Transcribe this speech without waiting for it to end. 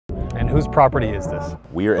whose property is this?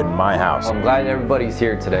 We're in my house. I'm glad everybody's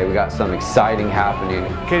here today. We got some exciting happening.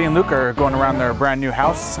 Katie and Luke are going around their brand new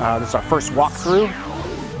house. This is our first walkthrough.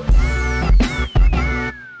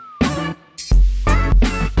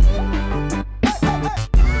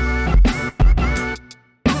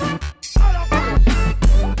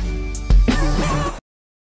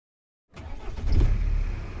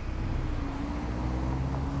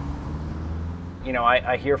 You know,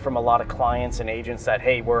 I hear from a lot of clients and agents that,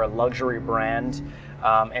 hey, we're a luxury brand.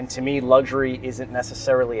 And to me, luxury isn't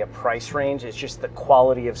necessarily a price range. It's just the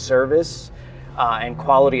quality of service and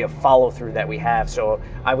quality of follow through that we have. So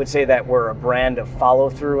I would say that we're a brand of follow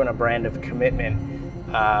through and a brand of commitment.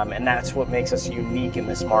 And that's what makes us unique in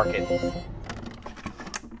this market.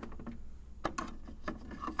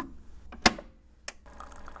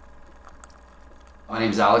 My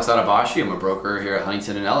name's Alex Adabashi. I'm a broker here at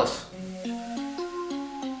Huntington & Ellis.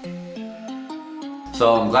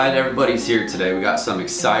 So I'm glad everybody's here today. We got some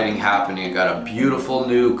exciting happening. I got a beautiful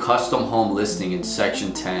new custom home listing in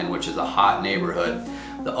Section 10, which is a hot neighborhood.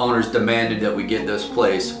 The owners demanded that we get this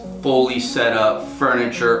place fully set up,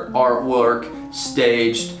 furniture, artwork,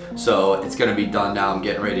 staged. So it's gonna be done now. I'm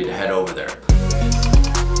getting ready to head over there.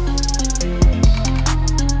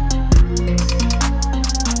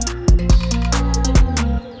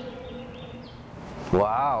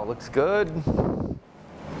 Wow, looks good.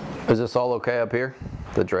 Is this all okay up here?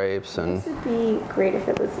 The drapes and... This would be great if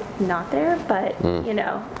it was not there, but you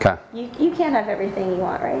know, okay. You can't have everything you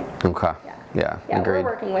want, right? Okay. Yeah, agreed.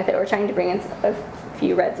 we're working with it. We're trying to bring in a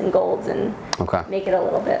few reds and golds and make it a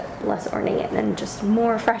little bit less ornate and just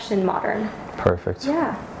more fresh and modern. Perfect.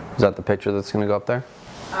 Yeah. Is that the picture that's going to go up there?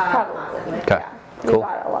 Probably. Okay. Yeah. Cool. We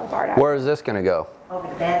got a lot of art out. Where is this going to go? Over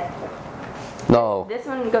the bed. No. This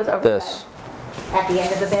one goes over this. the bed. At the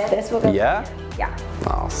end of the bed? This will go. Yeah? Yeah.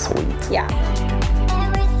 Oh, sweet. Yeah.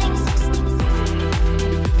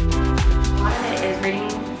 A lot of it is reading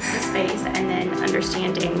the space and then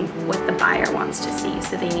understanding what the buyer wants to see.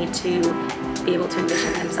 So they need to be able to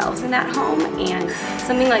envision themselves in that home, and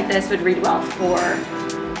something like this would read well for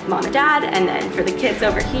mom and dad, and then for the kids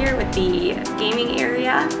over here with the gaming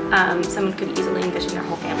area, someone could easily envision their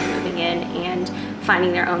whole family moving in and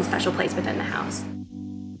finding their own special place within the house.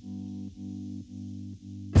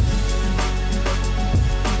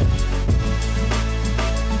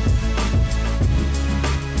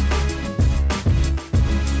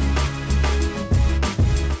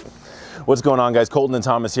 What's going on, guys? Kolton and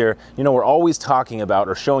Thomas here. You know, we're always talking about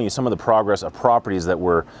or showing you some of the progress of properties that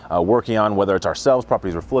we're working on, whether it's ourselves,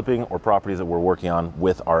 properties we're flipping, or properties that we're working on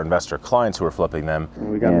with our investor clients who are flipping them.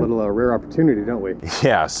 We got a little rare opportunity, don't we?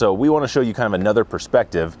 Yeah, so we want to show you kind of another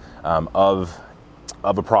perspective of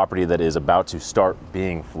a property that is about to start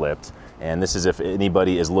being flipped. And this is if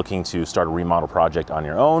anybody is looking to start a remodel project on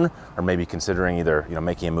your own, or maybe considering either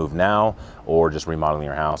making a move now or just remodeling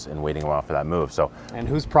your house and waiting a while for that move. So, and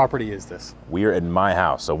whose property is this? We are in my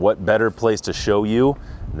house. So what better place to show you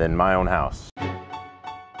than my own house?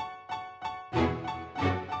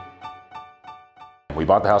 We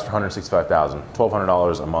bought the house for $165,000,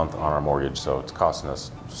 $1,200 a month on our mortgage, so it's costing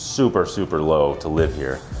us super, super low to live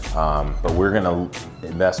here. But we're gonna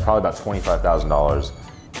invest probably about $25,000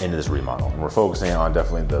 into this remodel. And we're focusing on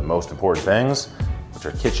definitely the most important things, which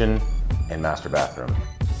are kitchen and master bathroom.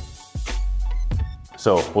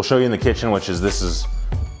 So we'll show you in the kitchen, this is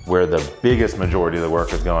where the biggest majority of the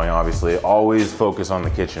work is going, obviously. Always focus on the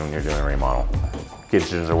kitchen when you're doing a remodel.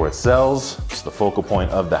 Kitchens are where it sells. It's the focal point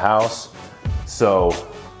of the house. So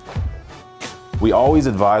we always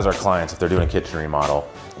advise our clients if they're doing a kitchen remodel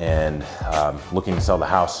and looking to sell the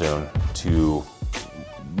house soon to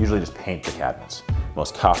usually just paint the cabinets.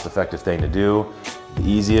 Most cost-effective thing to do, the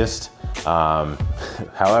easiest.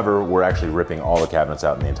 However, we're actually ripping all the cabinets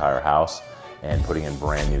out in the entire house and putting in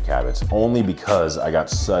brand new cabinets, only because I got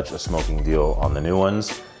such a smoking deal on the new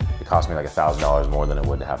ones. It cost me like $1,000 more than it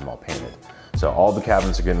would to have them all painted. So all the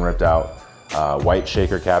cabinets are getting ripped out, white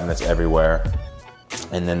shaker cabinets everywhere.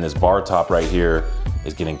 And then this bar top right here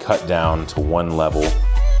is getting cut down to one level.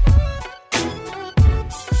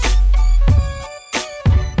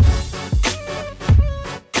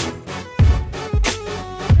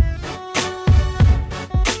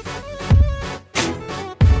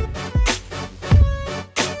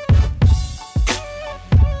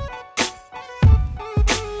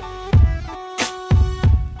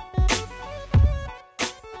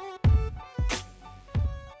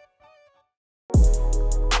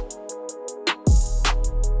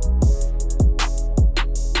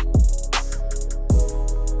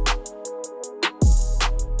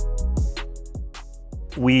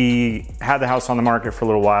 We had the house on the market for a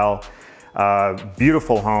little while.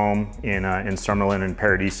 Beautiful home in Summerlin and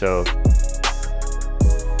Paradiso.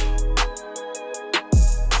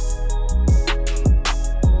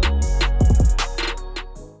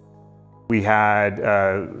 We had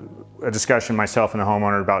a discussion, myself and the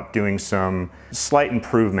homeowner, about doing some slight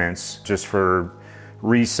improvements just for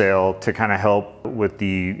resale to kind of help with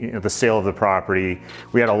the sale of the property.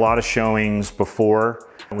 We had a lot of showings before.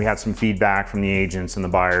 We had some feedback from the agents and the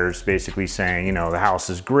buyers basically saying, the house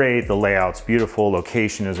is great, the layout's beautiful,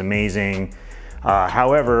 location is amazing.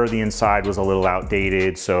 However, the inside was a little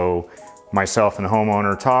outdated, so myself and the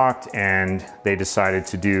homeowner talked and they decided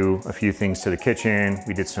to do a few things to the kitchen.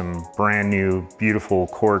 We did some brand new, beautiful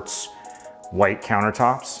quartz white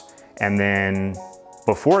countertops. And then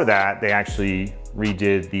before that, they actually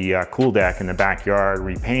redid the cool deck in the backyard,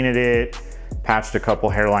 repainted it, patched a couple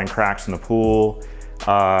hairline cracks in the pool.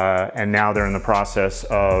 And now they're in the process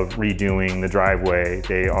of redoing the driveway.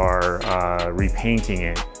 They are repainting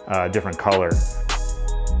it a different color.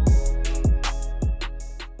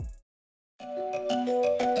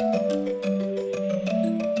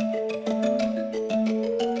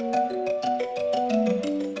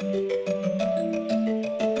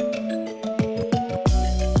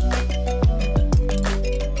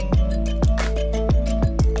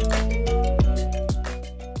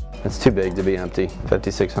 It's too big to be empty,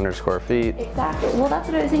 5,600 square feet. Exactly. Well, that's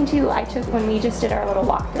what I was saying too. When we just did our little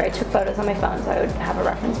walkthrough, I took photos on my phone so I would have a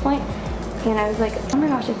reference point. And I was like, oh my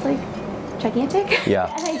gosh, it's like gigantic.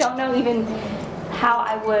 Yeah. And I don't know even how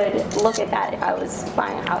I would look at that if I was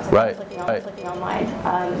buying a house and right. clicking online.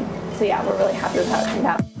 So yeah, we're really happy with how it turned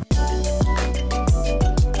out.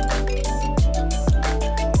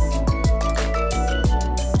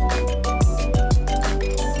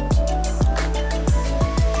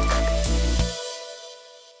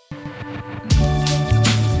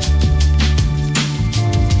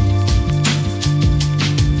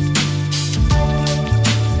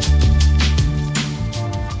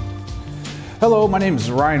 Hello, my name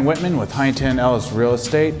is Ryan Wittman with H&E Ellis Real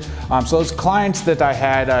Estate. So those clients that I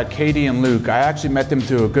had, Katie and Luke, I actually met them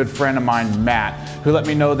through a good friend of mine, Matt, who let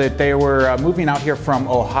me know that they were moving out here from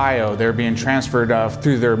Ohio. They were being transferred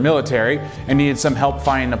through their military and needed some help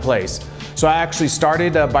finding a place. So I actually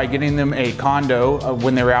started by getting them a condo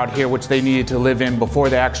when they were out here, which they needed to live in before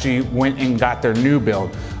they actually went and got their new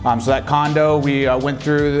build. So that condo, we went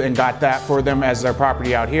through and got that for them as their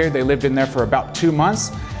property out here. They lived in there for about 2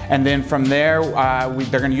 months. And then from there,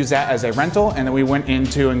 they're gonna use that as a rental, and then we went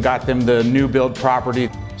into and got them the new build property.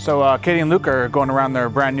 So Katie and Luke are going around their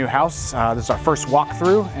brand new house. This is our first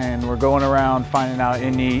walkthrough, and we're going around finding out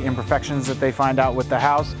any imperfections that they find out with the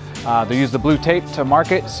house. They use the blue tape to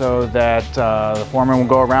mark it so that the foreman will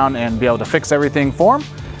go around and be able to fix everything for them.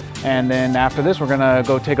 And then after this, we're gonna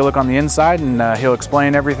go take a look on the inside, and he'll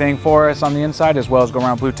explain everything for us on the inside, as well as go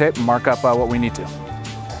around blue tape and mark up what we need to.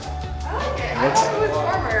 I thought it was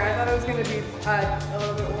warmer. I thought it was going to be a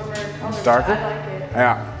little bit warmer in color. Darker? I like it.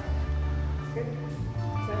 Yeah. It's good.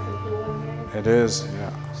 It's nice and cool in here. It is,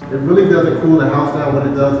 yeah. It really doesn't cool the house down. What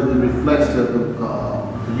it does is it reflects the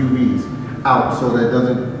UVs out so that it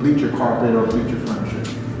doesn't bleach your carpet or bleach your furniture.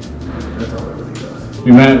 That's all it really does.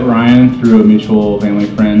 We met Ryan through a mutual family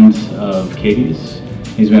friend of Katie's.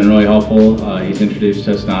 He's been really helpful. He's introduced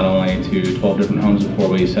us not only to 12 different homes before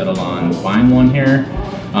we settled on buying one here,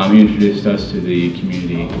 he introduced us to the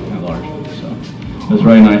community at large. So it was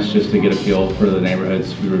really nice just to get a feel for the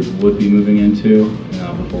neighborhoods we would be moving into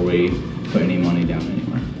before we put any money down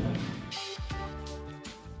anywhere.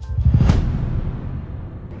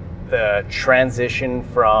 The transition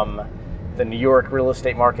from the New York real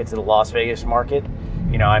estate market to the Las Vegas market,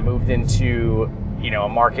 I moved into a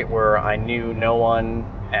market where I knew no one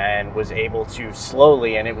and was able to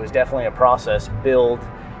slowly, and it was definitely a process, build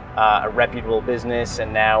a reputable business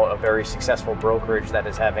and now a very successful brokerage that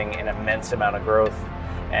is having an immense amount of growth.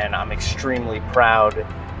 And I'm extremely proud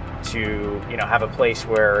to have a place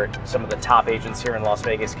where some of the top agents here in Las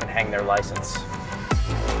Vegas can hang their license.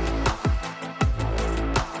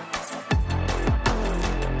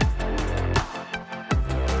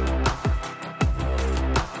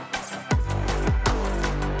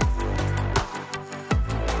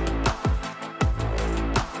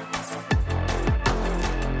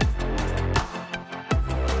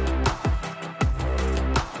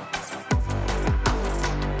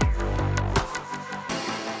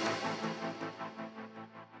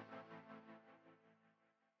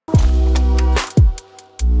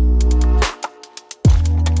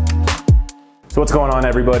 So what's going on,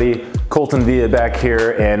 everybody? Kolton Villa back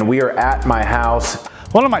here, and we are at my house.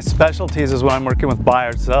 One of my specialties is when I'm working with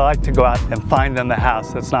buyers, I like to go out and find them the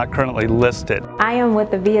house that's not currently listed. I am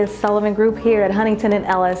with the V.S. Sullivan Group here at Huntington and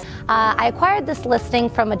Ellis. I acquired this listing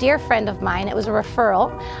from a dear friend of mine. It was a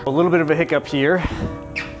referral. A little bit of a hiccup here.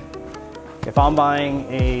 If I'm buying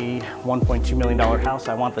a $1.2 million house,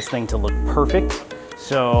 I want this thing to look perfect.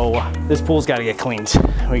 So this pool's got to get cleaned.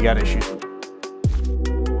 We got issues.